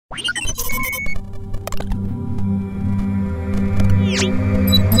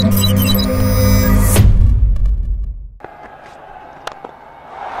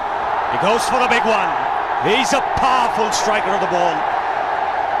for the big one. He's a powerful striker of the ball.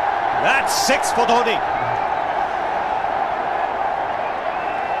 That's 6 for Dhoni.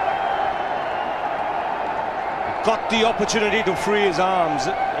 Got the opportunity to free his arms,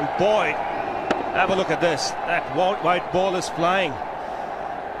 and boy, have a look at this. That white ball is flying.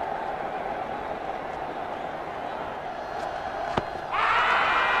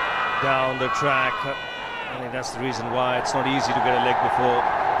 Down the track. I think that's the reason why it's not easy to get a leg before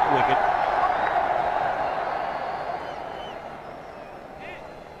wicket.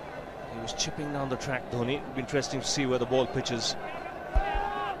 He was chipping down the track, Dhoni. It'll be interesting to see where the ball pitches.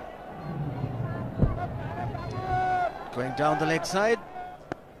 Going down the leg side.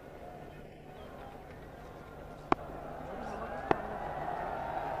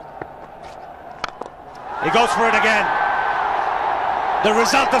 He goes for it again. The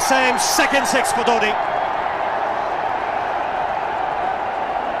result the same, second 6 for Dhoni.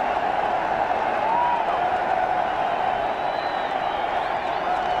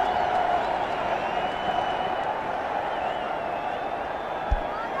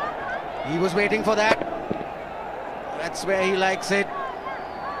 He was waiting for that. That's where he likes it.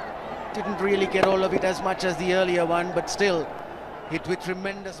 Didn't really get all of it as much as the earlier one, but still hit with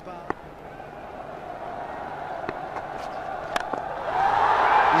tremendous power.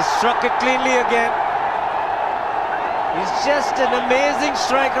 He struck it cleanly again. He's just an amazing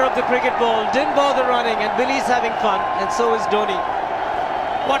striker of the cricket ball. Didn't bother running, and Billy's having fun, and so is Dhoni.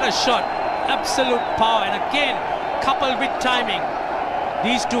 What a shot. Absolute power, and again, coupled with timing.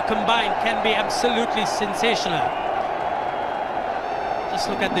 These two combined can be absolutely sensational. Just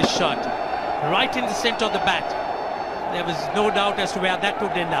look at this shot. Right in the center of the bat. There was no doubt as to where that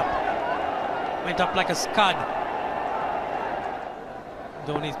would end up. Went up like a scud.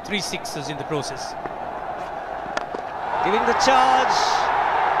 Dhoni 3 sixes in the process. Giving the charge.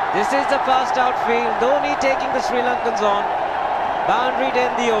 This is the fast outfield. Dhoni taking the Sri Lankans on. Boundary to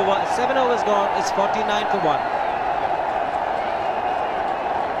end the over. 7 overs gone. It's 49 for 1.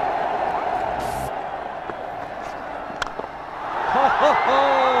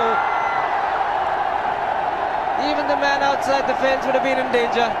 Even the man outside the fence would have been in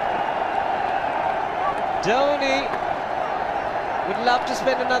danger. Dhoni would love to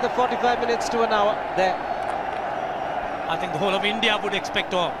spend another 45 minutes to an hour there. I think the whole of India would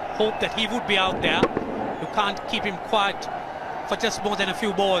expect or hope that he would be out there. You can't keep him quiet for just more than a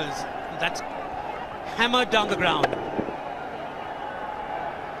few balls. That's hammered down the ground.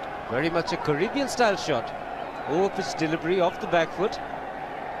 Very much a Caribbean style shot. Over-pitch delivery off the back foot.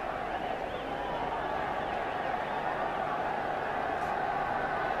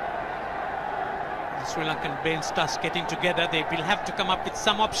 The Sri Lankan bench starts getting together. They will have to come up with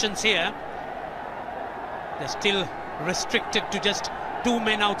some options here. They're still restricted to just 2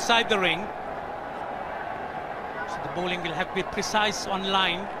 men outside the ring. So the bowling will have to be precise on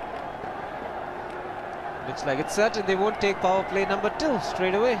line. Looks like it's certain they won't take power play number 2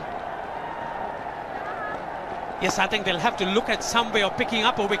 straight away. Yes, I think they'll have to look at some way of picking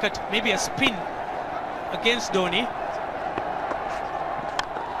up a wicket, maybe a spin against Dhoni.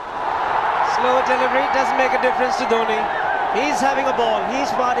 Slower delivery doesn't make a difference to Dhoni. He's having a ball, he's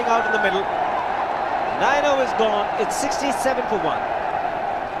fighting out in the middle. 9 overs gone, it's 67 for 1.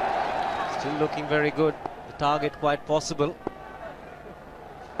 Still looking very good, the target quite possible.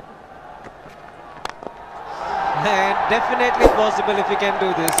 And definitely possible if he can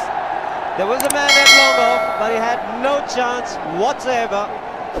do this. There was a man at long off, but he had no chance whatsoever.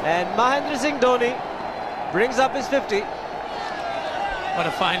 And Mahendra Singh Dhoni brings up his 50. What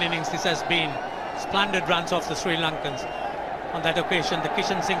a fine innings this has been. Splendid runs off the Sri Lankans. On that occasion, the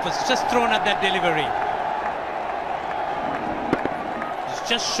Kishan Singh was just thrown at that delivery. It's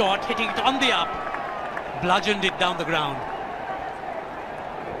just short, hitting it on the up. Bludgeoned it down the ground.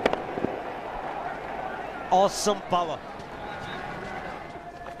 Awesome power.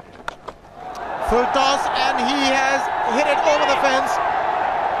 Full toss, and he has hit it over the fence.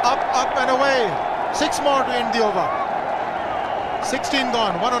 Up and away. 6 more to end the over. 16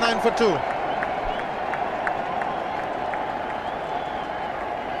 gone, 109 for 2.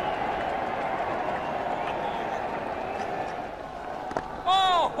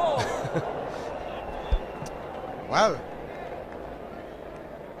 Oh! Well,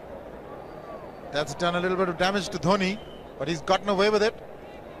 that's done a little bit of damage to Dhoni, but he's gotten away with it.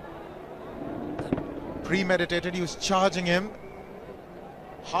 Premeditated, he was charging him.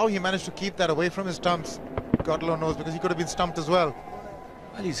 How he managed to keep that away from his stumps, God alone knows, because he could have been stumped as well.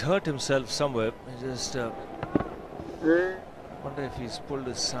 Well, he's hurt himself somewhere. I just wonder if he's pulled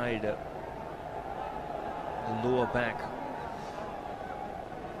his side, the lower back.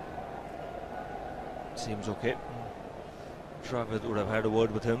 Seems okay. Dravid would have had a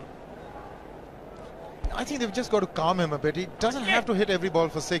word with him. I think they've just got to calm him a bit. He doesn't have to hit every ball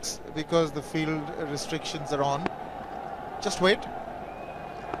for 6 because the field restrictions are on. Just wait.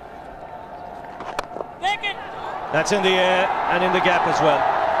 That's in the air and in the gap as well.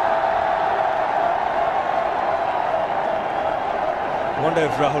 I wonder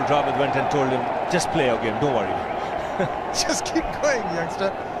if Rahul Dravid went and told him, just play your game, don't worry. Just keep going,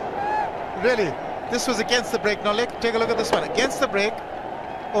 youngster. Really, this was against the break. Now take a look at this one. Against the break,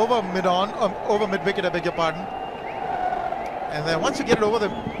 over mid-wicket, I beg your pardon. And then once you get it over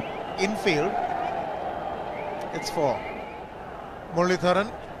the infield, it's 4. Muralitharan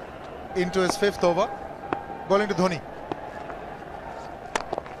into his 5th over, bowling to Dhoni.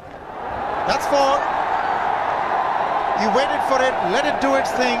 That's 4. He waited for it, let it do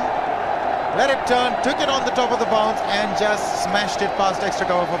its thing, let it turn, took it on the top of the bounce and just smashed it past extra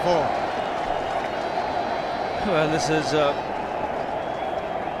cover for 4. Well, this is an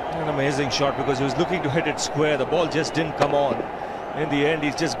amazing shot because he was looking to hit it square. The ball just didn't come on. In the end,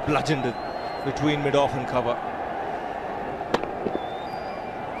 he's just bludgeoned it between mid-off and cover.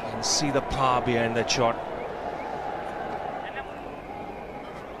 You can see the power behind that shot.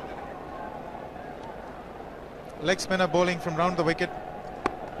 Leg spinner bowling from round the wicket.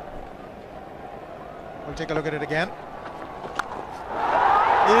 We'll take a look at it again.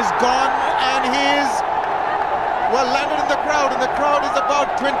 He's gone and he's well landed in the crowd, and the crowd is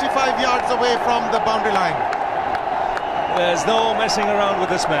about 25 yards away from the boundary line. There's no messing around with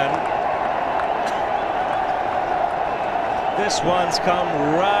this man. This one's come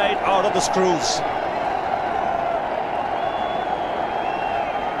right out of the screws.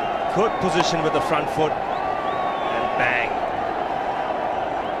 Good position with the front foot. Bang.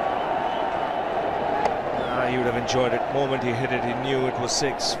 He would have enjoyed it. The moment he hit it, he knew it was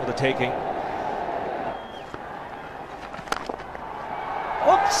 6 for the taking.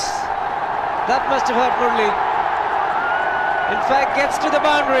 Oops! That must have hurt Murli. In fact, gets to the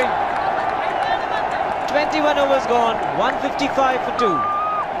boundary. 21 overs gone, 155 for 2.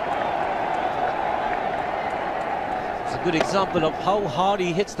 It's a good example of how hard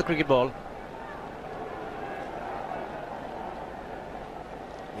he hits the cricket ball.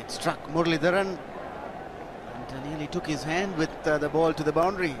 Struck Muralitharan and nearly took his hand with the ball to the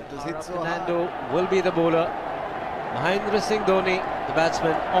boundary. It was hit so hard. Fernando will be the bowler. Mahendra Singh Dhoni, the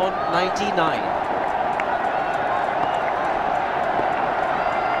batsman, on 99.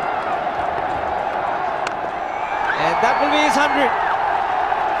 And that will be his 100.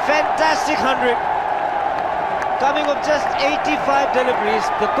 Fantastic 100. Coming of just 85 deliveries,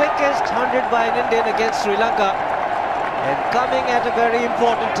 the quickest 100 by an Indian against Sri Lanka. And coming at a very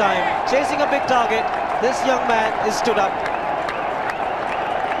important time, chasing a big target, this young man is stood up.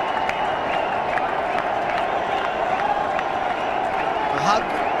 A hug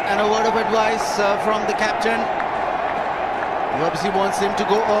and a word of advice from the captain. He obviously wants him to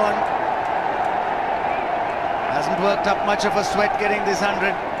go on. Hasn't worked up much of a sweat getting this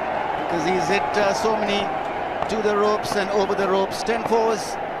 100 because he's hit so many to the ropes and over the ropes. 10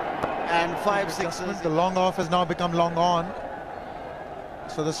 fours. And 5 sixes. The long off has now become long on.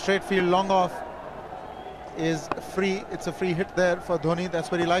 So the straight field long off is free. It's a free hit there for Dhoni.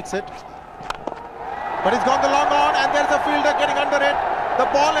 That's where he likes it. But he's gone the long on and there's a fielder getting under it. The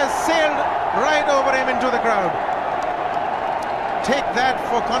ball has sailed right over him into the crowd. Take that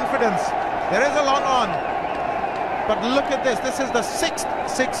for confidence. There is a long on. But look at this. This is the 6th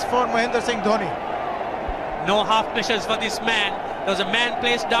 6 for Mahendra Singh Dhoni. No half measures for this man. There was a man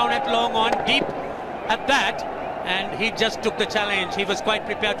placed down at long on, deep at that, and he just took the challenge. He was quite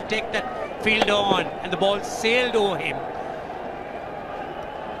prepared to take that fielder on, and the ball sailed over him.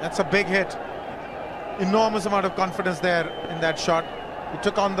 That's a big hit. Enormous amount of confidence there in that shot. He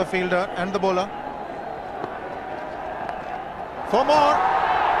took on the fielder and the bowler. 4 more.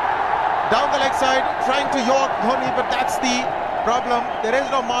 Down the leg side, trying to york Dhoni, but that's the problem. There is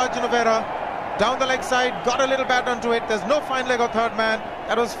no margin of error. Down the leg side, got a little bat onto it. There's no fine leg or third man.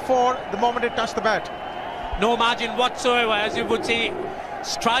 That was 4 the moment it touched the bat. No margin whatsoever, as you would see.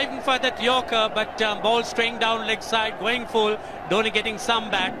 Striving for that yorker, but ball straying down leg side, going full. Dhoni getting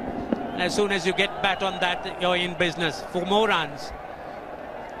some bat. And as soon as you get bat on that, you're in business for more runs.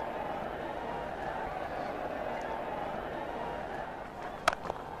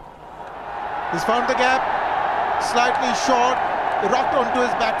 He's found the gap. Slightly short. Rocked onto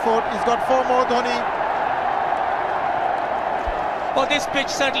his back foot. He's got 4 more, Dhoni. Oh, this pitch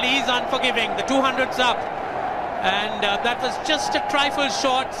certainly is unforgiving. The 200's up. And that was just a trifle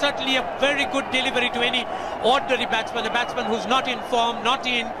short. Certainly a very good delivery to any ordinary batsman. A batsman who's not in form, not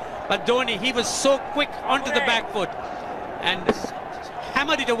in But Dhoni, he was so quick onto the back foot and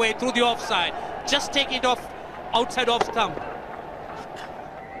hammered it away through the offside. Just taking it off outside off stump.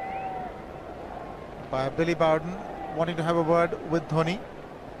 By Billy Bowden wanting to have a word with Dhoni.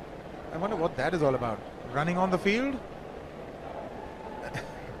 I wonder what that is all about. Running on the field?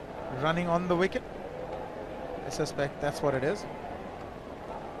 Running on the wicket? I suspect that's what it is.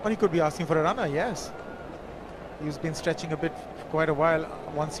 Or he could be asking for a runner, yes. He's been stretching a bit for quite a while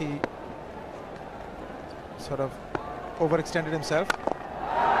once he sort of overextended himself.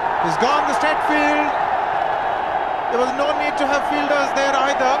 He's gone the straight field. There was no need to have fielders there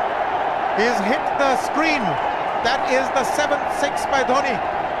either. He's hit the screen. That is the 7th six by Dhoni.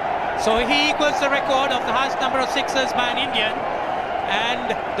 So he equals the record of the highest number of sixes by an Indian.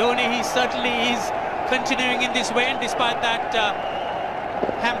 And Dhoni, he certainly is continuing in this way, and despite that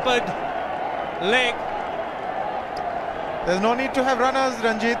hampered leg. There's no need to have runners,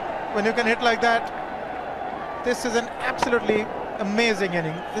 Ranjit, when you can hit like that. This is an absolutely amazing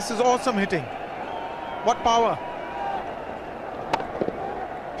inning. This is awesome hitting. What power.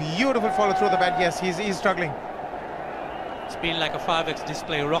 Beautiful follow through the bat. Yes, he's struggling. It's been like a 5x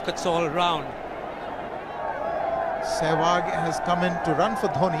display, rockets all round. Sehwag has come in to run for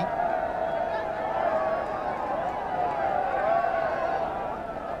Dhoni.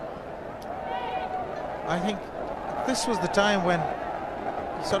 I think this was the time when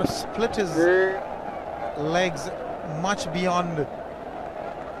he sort of split his legs much beyond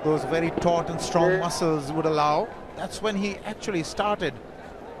those very taut and strong muscles would allow. That's when he actually started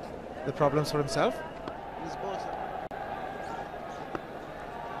the problems for himself.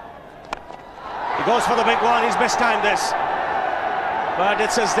 He goes for the big one. He's mistimed this, but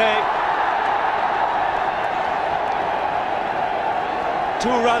it's his day. 2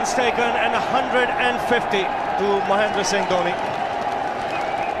 runs taken and 150 to Mahendra Singh Dhoni.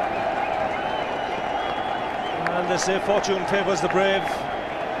 And they say fortune favours the brave.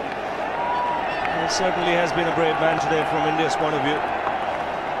 He certainly has been a brave man today from India's point of view.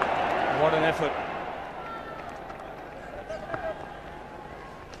 What an effort.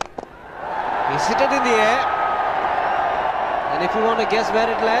 He's hit it in the air. And if you want to guess where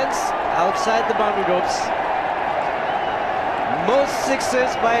it lands, outside the boundary ropes. Most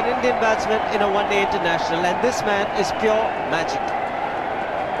sixes by an Indian batsman in a one-day international, and this man is pure magic.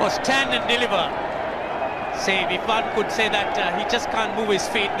 Oh, stand and deliver. Say, if one could say that he just can't move his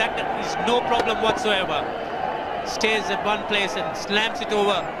feet, that is no problem whatsoever. Stays at one place and slams it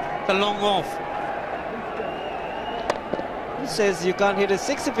over the long off. Who says you can't hit a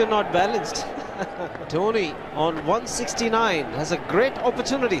 6 if you're not balanced? Dhoni on 169 has a great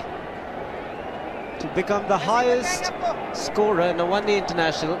opportunity to become the highest scorer in a one-day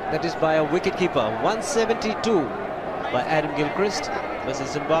international, that is by a wicketkeeper. 172 by Adam Gilchrist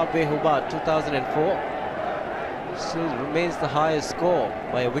versus Zimbabwe Hobart 2004. Still remains the highest score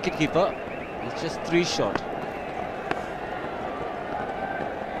by a wicketkeeper. It's just 3 short.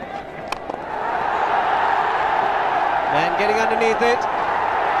 Man getting underneath it,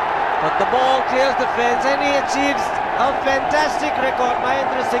 but the ball clears the fence and he achieves a fantastic record.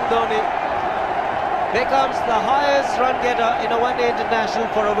 Mahendra Singh Dhoni becomes the highest run getter in a one-day international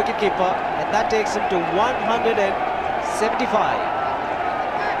for a wicketkeeper, and that takes him to 175.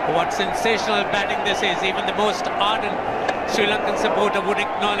 What sensational batting this is. Even the most ardent Sri Lankan supporter would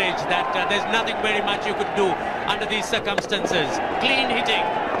acknowledge that there's nothing very much you could do under these circumstances. Clean hitting,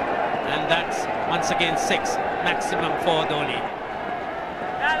 and that's once again 6 maximum for Dhoni.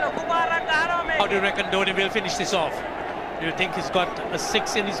 How do you reckon Dhoni will finish this off? Do you think he's got a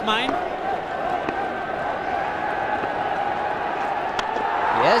 6 in his mind?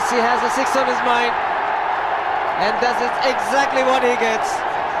 Yes, he has a 6 on his mind, and that is exactly what he gets.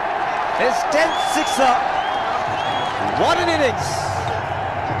 His 10th sixer. What an innings!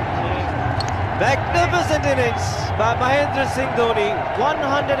 Magnificent innings by Mahendra Singh Dhoni.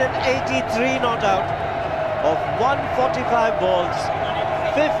 183 not out of 145 balls,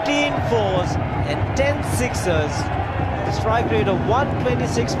 15 fours and 10 sixers. The strike rate of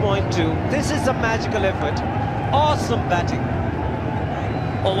 126.2. This is a magical effort. Awesome batting.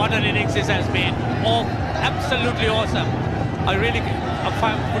 Oh, what an innings this has been. Oh, absolutely awesome. I really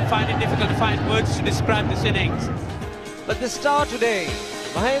would find it difficult to find words to describe this innings. But the star today,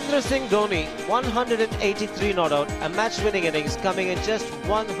 Mahendra Singh Dhoni, 183 not out, a match-winning innings coming in just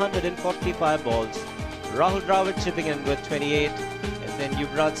 145 balls. Rahul Dravid chipping in with 28, and then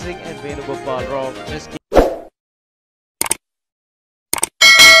Yuvraj Singh and Venugopal Rao just